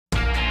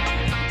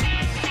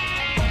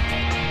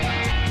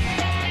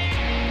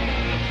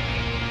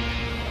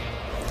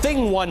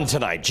Thing one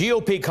tonight.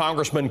 GOP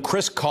Congressman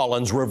Chris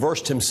Collins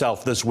reversed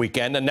himself this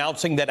weekend,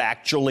 announcing that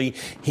actually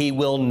he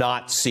will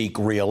not seek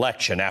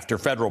re-election after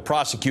federal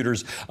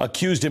prosecutors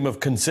accused him of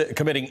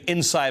committing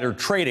insider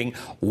trading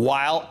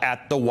while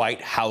at the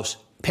White House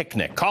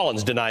picnic.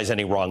 Collins denies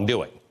any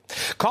wrongdoing.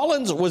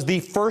 Collins was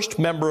the first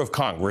member of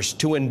Congress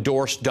to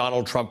endorse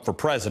Donald Trump for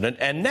president,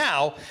 and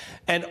now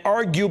an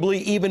arguably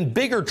even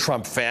bigger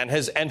Trump fan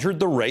has entered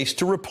the race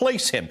to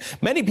replace him.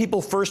 Many people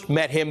first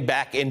met him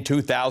back in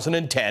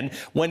 2010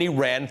 when he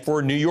ran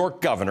for New York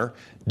governor,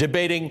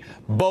 debating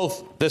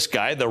both this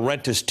guy, the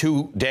rent is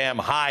too damn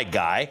high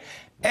guy,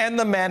 and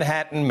the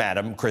Manhattan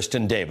Madam,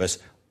 Kristen Davis,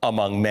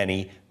 among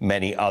many,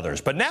 many others.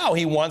 But now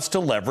he wants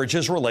to leverage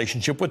his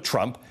relationship with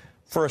Trump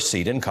for a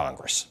seat in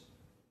Congress.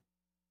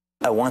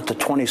 I want the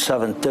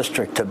 27th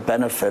district to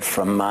benefit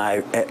from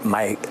my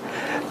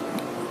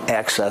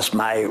access,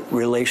 my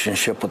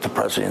relationship with the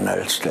President of the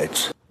United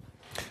States.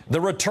 The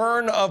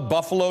return of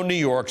Buffalo, New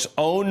York's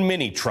own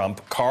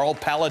mini-Trump, Carl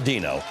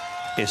Paladino,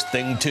 is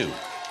thing two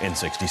in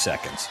 60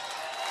 seconds.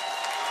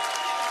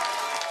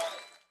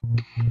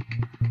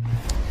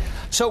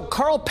 So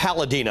Carl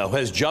Paladino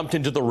has jumped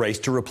into the race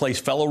to replace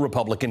fellow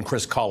Republican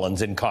Chris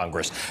Collins in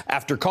Congress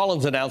after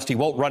Collins announced he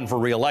won't run for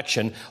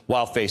re-election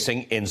while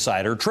facing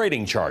insider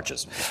trading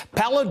charges.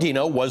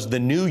 Paladino was the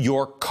New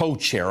York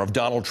co-chair of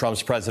Donald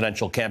Trump's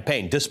presidential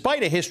campaign,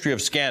 despite a history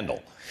of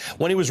scandal.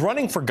 When he was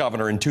running for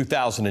governor in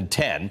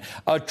 2010,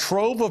 a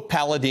trove of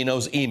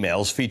Paladino's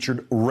emails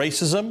featured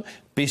racism,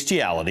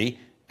 bestiality,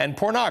 and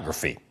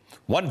pornography.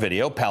 One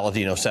video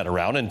Paladino sent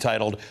around,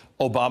 entitled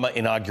Obama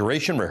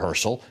Inauguration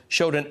Rehearsal,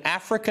 showed an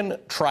African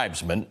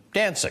tribesman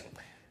dancing.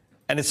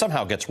 And it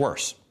somehow gets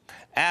worse.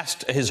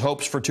 Asked his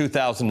hopes for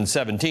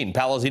 2017,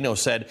 Paladino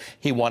said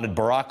he wanted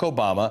Barack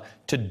Obama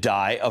to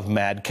die of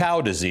mad cow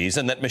disease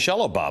and that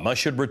Michelle Obama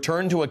should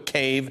return to a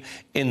cave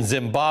in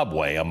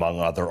Zimbabwe,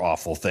 among other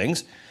awful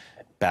things.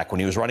 Back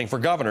when he was running for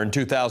governor in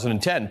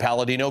 2010,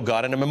 Paladino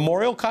got in a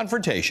memorial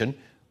confrontation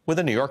with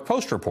a New York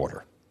Post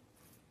reporter.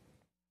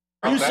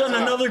 You send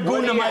another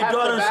goon to my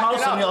daughter's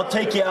house and I'll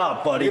take you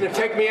out, buddy. You're going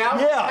to take me out?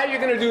 Yeah. How are you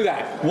going to do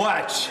that?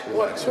 Watch.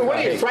 What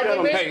are you,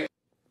 threatening me?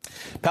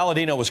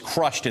 Palladino was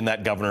crushed in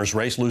that governor's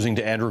race, losing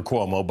to Andrew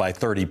Cuomo by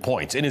 30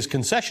 points. In his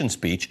concession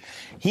speech,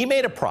 he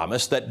made a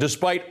promise that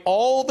despite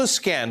all the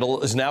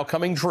scandal is now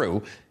coming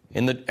true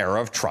in the era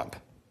of Trump.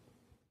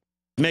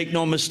 Make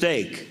no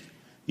mistake,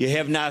 you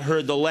have not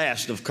heard the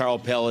last of Carl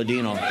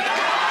Paladino.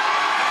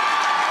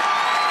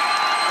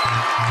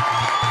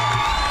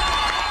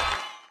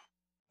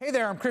 Hey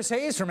there, I'm Chris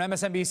Hayes from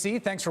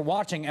MSNBC. Thanks for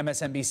watching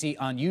MSNBC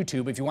on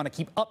YouTube. If you want to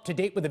keep up to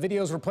date with the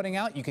videos we're putting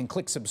out, you can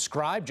click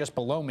subscribe just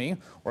below me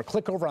or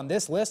click over on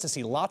this list to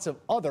see lots of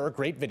other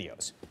great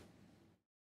videos.